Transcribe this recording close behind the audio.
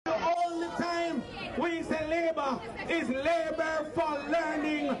is labor for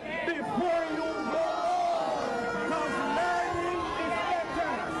learning before you go on. Because learning is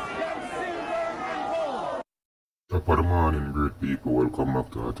better than silver and gold. Top of the morning, great people. Welcome back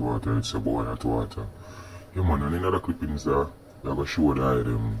to Hot Water. It's your boy Hot Water. Yeah, man, and in other clippings there, I'm going to show that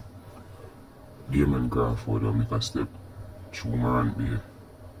Damion Crawford will make a step through Morant Bay.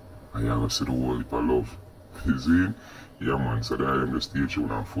 And you're going to see the whole heap of love. You see? Yeah, man, so there I am, the stage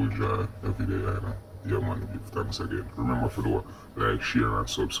tune and full joy every day. Yeah, man, give thanks again. Remember to do like, share, and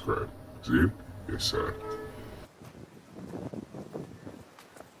subscribe. See? Yes, sir.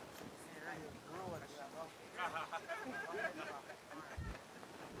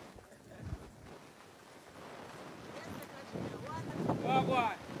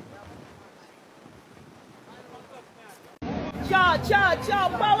 Ciao,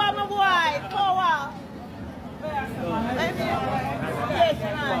 power, my boy, power. Yes, man.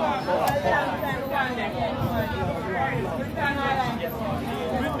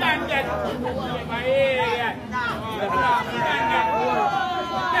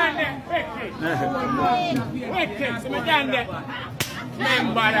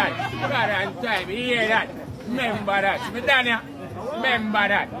 Remember that. Time. You hear that? Remember that. Remember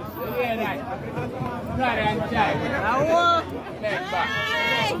that. You hear that?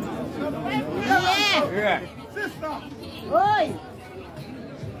 Yeah. Oi.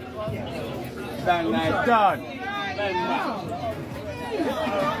 Done.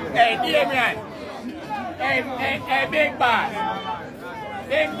 Hey, Damion. Hey, big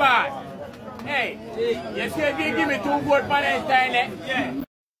boss. Hey, you said you give me 2 good for this time, yeah.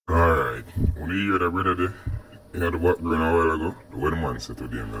 Alright, when you hear that brother there, you had the background a while ago, the way the man said to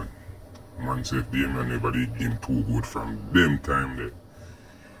Damion. Man said Damion never did give him 2 good from them time there.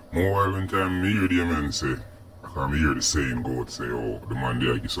 More while in time, me hear Damion say, I can't hear the saying goat say, oh, the man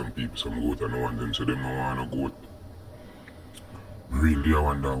there give some people some goat and no one them, so them no want a goat. Really, I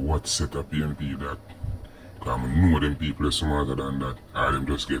wonder what set up PMP that. Because I know them people are smarter than that. Or them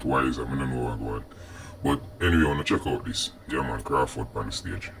just get wiser, I don't know what going. But anyway, I want to check out this. Yeah, man, Crawford on the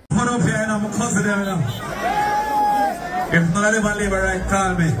stage. Put up here and I'm a cousin there now. If none of them are live right,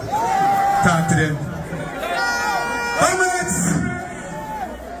 call me. Talk to them. Comrades,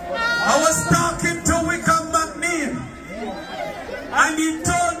 I was talking to Wickham McNeil, and he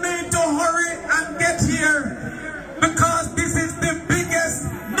told me to hurry and get here because this is the biggest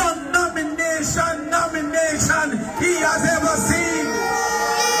nomination he has ever seen.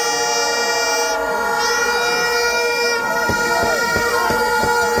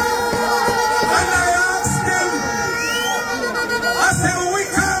 And I asked him, I said,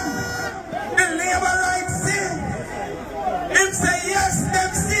 Wickham, the labor rights thing. Him say yes,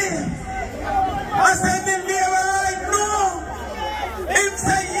 them see. I said the labor right no. Him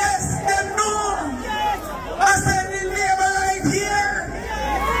say yes, them no. I said the labor right here.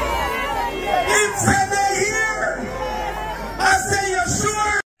 Him say they here. I say you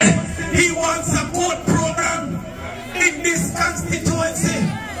sure? He wants a good program in this constituency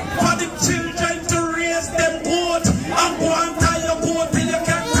for the children to raise them good and go and tie your boat till you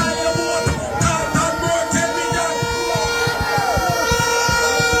can tie your boat. Can't more tell me that.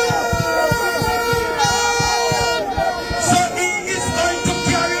 So he is going to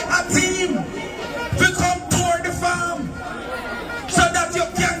carry a team to come tour the farm so that you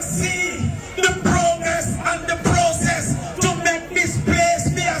can see the progress and the process to make this place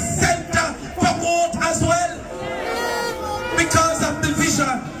be a center for both as well. Because of the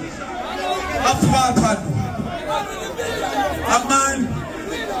vision of Crawford. A man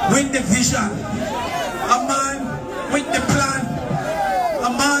with the vision, a man with the plan, a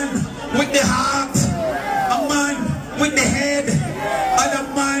man with the heart, a man with the head, and a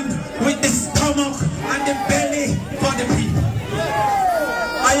man with the stomach and the belly for the people.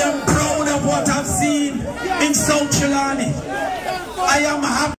 I am proud of what I've seen in South Chilani. I am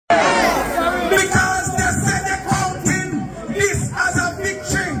happy because they said they're counting this as a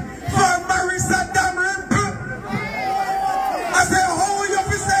victory for Marissa Damion. I said, how you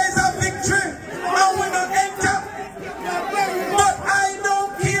say it's a victory and we don't enter? But I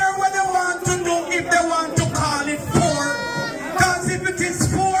don't care what they want to do.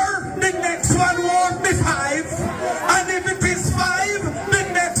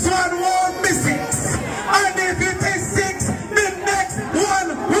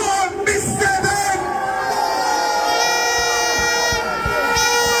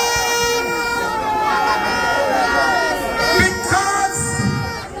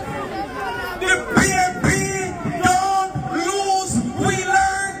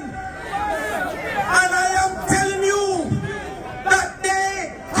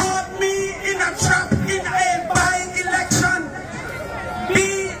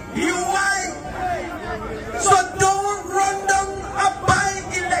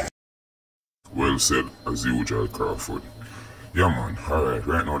 Child Crawford. Yeah man, alright,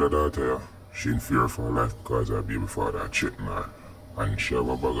 right now the daughter, she in fear for her life because her baby father cheating her. And she have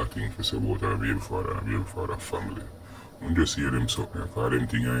a bag of things to say about her baby father and baby father family. I'm just hear them something because them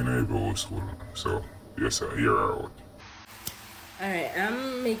things are in every household. So, yes sir, hear her out. Alright,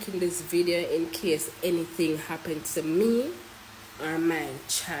 I'm making this video in case anything happened to me or my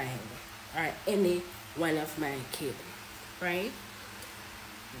child or any one of my kids, right?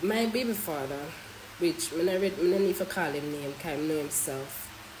 My baby father, which I don't need to call him name, because I know himself.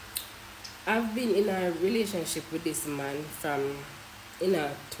 I've been in a relationship with this man from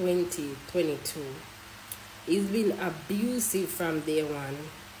 2022. He's been abusive from day one.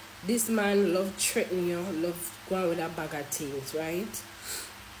 This man love threatening you, love going with a bag of things, right?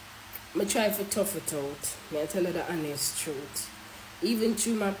 I try to tough it out. I tell you the honest truth. Even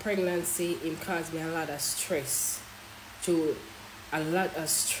through my pregnancy, it caused me a lot of stress. Him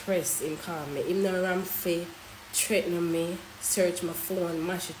call me. Him no ram for threatening me, search my phone,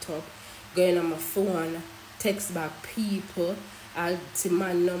 mash it up, going on my phone, text back people. I'll see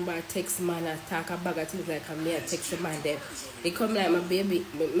my number, text man, I talk a bag of things like I'm there, text the man there. He come like my baby,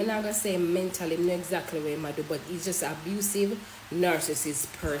 I'm not gonna say mentally, I know exactly what he do, but he's just an abusive,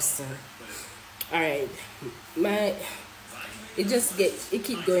 narcissist person. Alright, it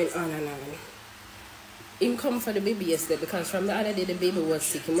keep going on and on. He come for the baby yesterday because from the other day the baby was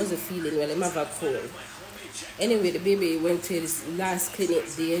sick, he wasn't feeling well, he have a cold. Anyway, the baby went to his last clinic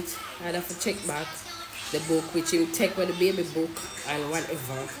date, I had to check back the book, which him take with the baby book and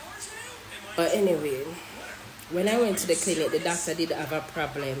whatever. But anyway, when I went to the clinic, the doctor didn't have a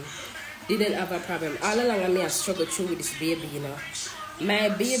problem. All along I struggled through with this baby, you know. My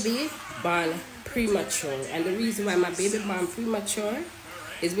baby born premature, and the reason why my baby born premature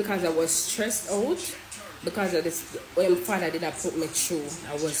is because I was stressed out because of this when father didn't put me through.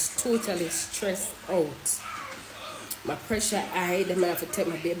 I was totally stressed out. My pressure high, then I have to take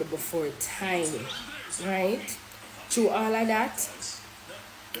my baby before time. Right? Through all of that,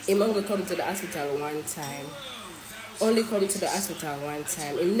 him only come to the hospital one time. Only come to the hospital one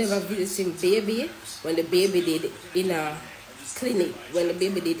time. He never visited baby when the baby did in a clinic. When the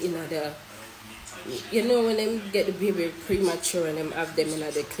baby did in the, you know, when them get the baby premature and them have them in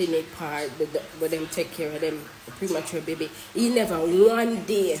the clinic part where them take care of them, the premature baby. He never one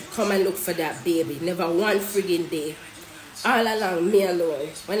day come and look for that baby. Never one friggin' day. All along, me alone.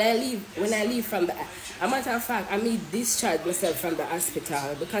 When I leave from the, a matter of fact, I discharged myself from the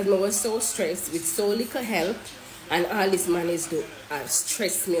hospital because I was so stressed with so little help, and all this man is do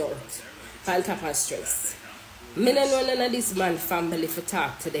stress me out. On top of stress. Me don't know none of this man family for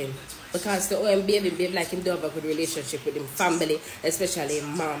talk to them because the OM baby like him do have a good relationship with him family, especially his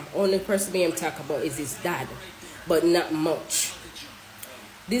mom. Only person me him talk about is his dad, but not much.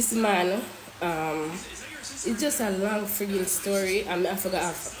 This man, it's just a long friggin' story. I forgot to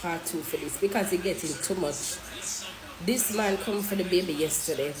have part 2 for this because it's getting too much. This man come for the baby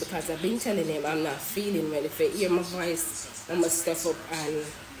yesterday because I've been telling him I'm not feeling well. If you hear my voice, I'm stuff up and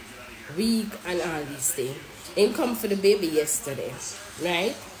weak and all these things. He come for the baby yesterday,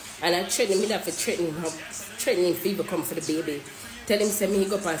 right? And I threatened him, I threatening him for even come for the baby. Tell him say me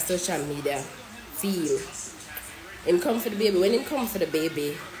go up on social media, feel. Him come for the baby. When he come for the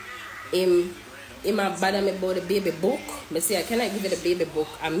baby, him bother me about the baby book. I say, I cannot give you the baby book.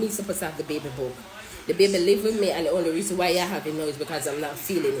 I'm me supposed to have the baby book. The baby live with me, and the only reason why I have it now is because I'm not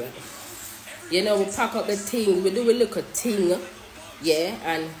feeling well. You know, we pack up the thing, we do a little thing, yeah,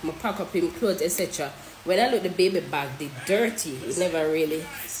 and we pack up him clothes, etc. When I look the baby bag, the dirty, it's never really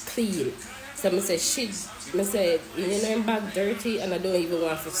clean. So I say, shit, I say, you know, him bag dirty, and I don't even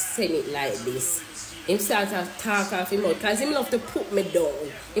want to send it like this. Him start to talk off him out because him love to put me down.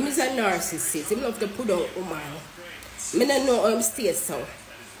 Him is a narcissist. Him love to put down woman. I don't know how him stay so.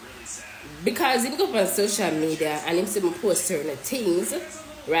 Because him go on social media and him see me post certain things,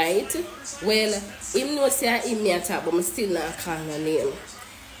 right? Well, him know say him me attack, but I still not call no name.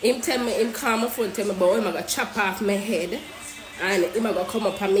 Him tell me, him call my phone, tell me about him I gonna chop off my head and him I gonna come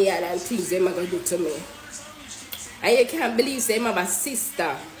up on me and things him I gonna do to me. And you can't believe say him have a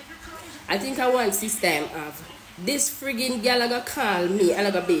sister. I think I want sister him have. This friggin' girl I gonna call me and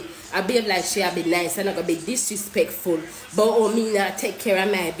I gonna behave like she be nice and I gonna be disrespectful. But oh me not take care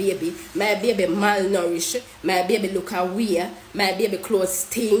of my baby. My baby malnourished. My baby look away. My baby clothes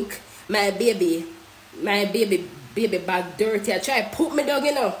stink. My baby bag dirty. I try to put me down,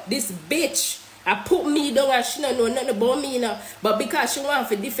 you know. This bitch. I put me down and she don't know nothing about me, you know. But because she want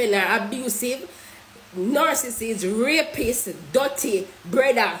to defend her abusive, narcissist, rapist, dirty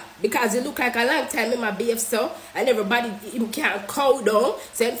brother, because he look like a long time in my BF so, and everybody him can't cow down,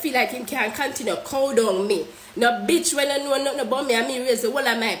 so I feel like him can't continue cow down me. Now bitch when I know nothing about me, I mean raise the whole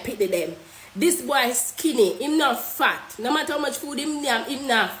of my pity them. This boy is skinny, him not fat. No matter how much food him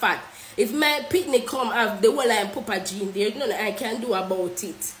not fat. If my pitney come have the whole of Papa Jean, there's nothing I can do about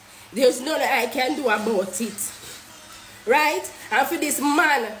it. There's nothing I can do about it. Right? And for this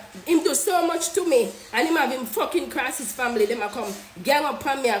man, him do so much to me, and him have him fucking cross his family. Them a come gang up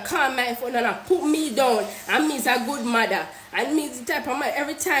on me and call my phone and put me down. And me is a good mother. And me is the type of man,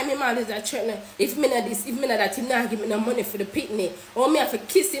 every time him always a threaten, if me not this, if me not that, him not give me no money for the pitney. Or me have to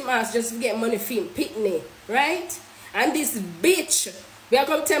kiss him ass just to get money for him pitney. Right? And this bitch, we are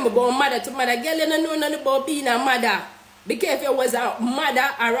come tell me about mother to mother. Girl, you don't know nothing about being a mother. Because if you was a mother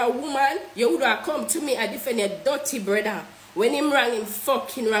or a woman, you would have come to me and defend your dirty brother. When him wrong, him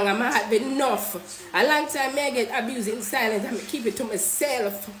fucking wrong. I'm have enough. A long time I get abused in silence and I keep it to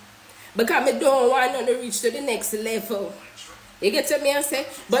myself. Because I don't want to reach to the next level. You get to me and say,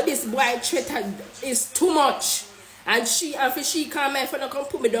 but this boy threat is too much. And she come my phone and come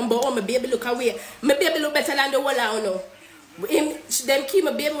put me down, but oh my baby look away. My baby look better than the whole I know. Them keep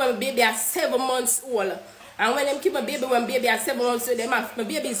my baby when my baby are 7 months old. And when them keep my baby when baby are 7 months old, my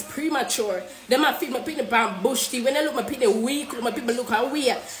baby is premature. Them I feed my pinny pan bush tea. When I look my pinny weak, my people look away.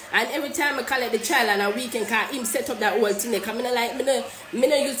 And every time I call it the child and a weekend, cause him set up that whole thing. Cause me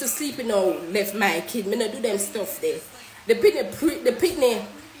no used to sleep now, left my kid. Me no do them stuff there. The pinny,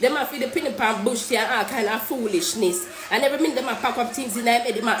 them I feed the pinny pan bush tea and all kind of foolishness. And every minute them I pack up things in their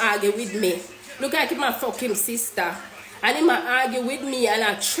head, them I argue with me. Look like my fucking sister. And he might argue with me and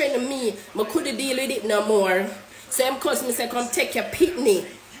I train me. I couldn't deal with it no more. So him cause me say, come take your pitney.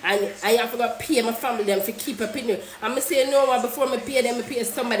 And I have to pay my family them to keep a pitney. And I say no, before I pay them, I pay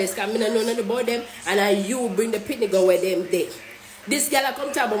somebody else. Because I don't know nothing about them. And you bring the pitney go where them there. This girl I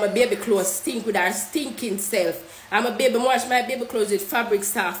come talk about my baby clothes stink with her stinking self. And my baby wash my baby clothes with fabric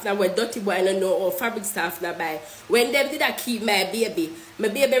staff. Now where dirty boy I don't know or fabric staff now buy. When them did I keep my baby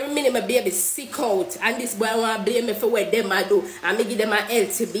every minute my baby sick out. And this boy want to blame me for what them I do. And me give them a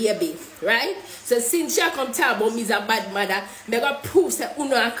healthy baby. Right? So since you come talk about me as a bad mother, I got proof that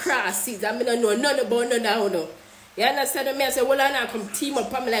uno a crosses. I don't know nothing about none. You understand me? I say, well, I now come team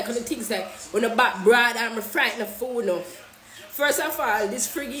up on me like the things like on the back brother I'm frightened of food no. First of all, this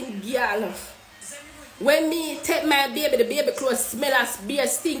friggin' girl, when me take my baby, the baby clothes smell as beer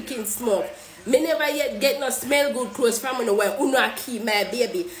stinking smoke. Me never yet get no smell good clothes from me where uno keep my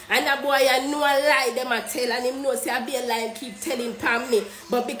baby. And that boy I know a lie them I tell and him know say I be a lie and keep telling Pam me.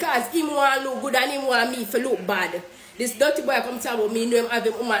 But because him want look good and him want me to look bad. This dirty boy come tell about me, know him have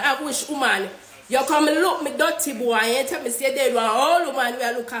him woman. I wish woman, you come look me dirty boy and tell me say they want all woman we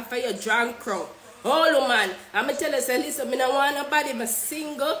are look after your drunk crowd. Oh man, I'm going to tell you, say, listen, I don't want nobody, I'm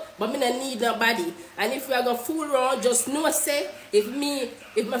single, but I don't need nobody. And if you are going to fool around, just know, say,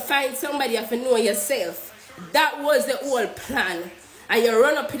 if I find somebody, you have to know yourself. That was the whole plan. And you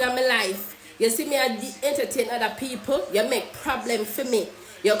run up in my life. You see me entertain other people, you make problem for me.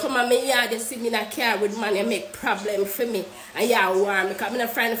 You come at me yard, you see me in a car with man, you make problem for me. And you are warm, because I'm not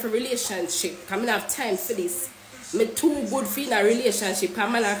friend for relationship, because I don't have time for this. I'm too good for in a relationship, because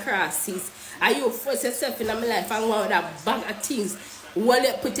I'm not crosses. And you force yourself in my life and want that bag of things. While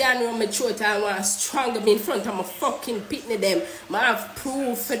you put your hand on my throat and want to strangle me in front of my fucking pitney them. I have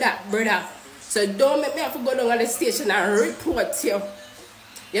proof for that, brother. So don't make me have to go down on the station and report you.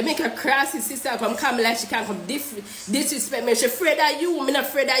 You make a crassy sister come like she can't come disrespect me. She's afraid of you, I'm not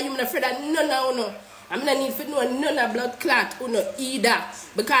afraid of you, I'm not afraid of no. I'm not need to know none of blood clot or no either.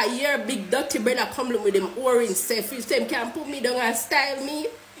 Because your big dirty brother come with them orange self. You say can't put me down and style me.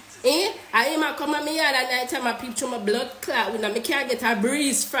 I am come at me yard at night time I peep through my blood clot when I can't get a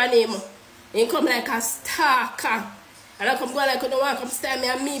breeze from him. He come like a stalker. And I come go like I don't want to come style me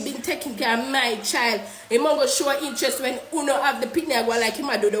and me been taking care of my child. He might go show interest when Uno have the pitney I go like him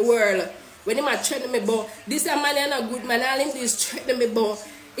I do the world. When him a threaten me about this a man and a good man, all him do is threaten me about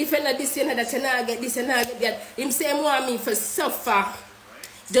if you not this you know that you not get this and not get that. Him say him want me for suffer.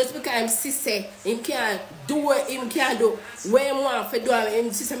 Just because I'm sister, him can't do what him can't do. What him want for do,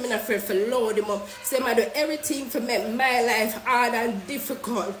 him sister I'm not afraid for load him up. So I do everything for make my life hard and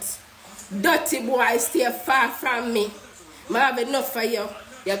difficult. Dirty boy, stay far from me. I have enough for you.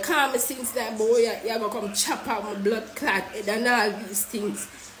 You call me since that boy, you're going to come chop out my blood clot and all these things.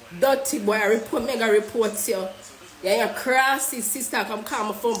 Dirty boy, I got report you. Yeah, your crossy sister come call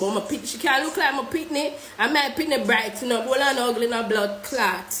my phone, but my pitney, she can't look like my pitney. And my pitney bright, you know, well and ugly, no blood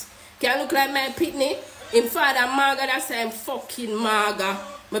clot. Can't look like my pitney. In father, Marga, that's I'm fucking Marga.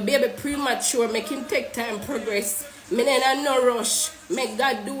 My baby premature, make him take time progress. Me in no rush. Make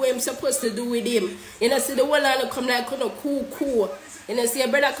God do what him supposed to do with him. You know, see the whole line come like cool. You know, see a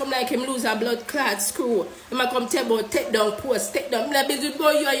brother come like him lose a blood clot screw. He might come tell about take down post, take down. Me busy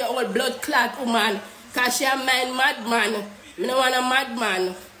boy, you are your old blood clot woman. Cause she a mind madman. Me no want a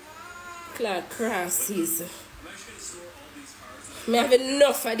madman. Clot crosses. Me have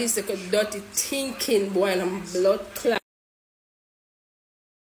enough of this dirty thinking boy and I'm blood clot.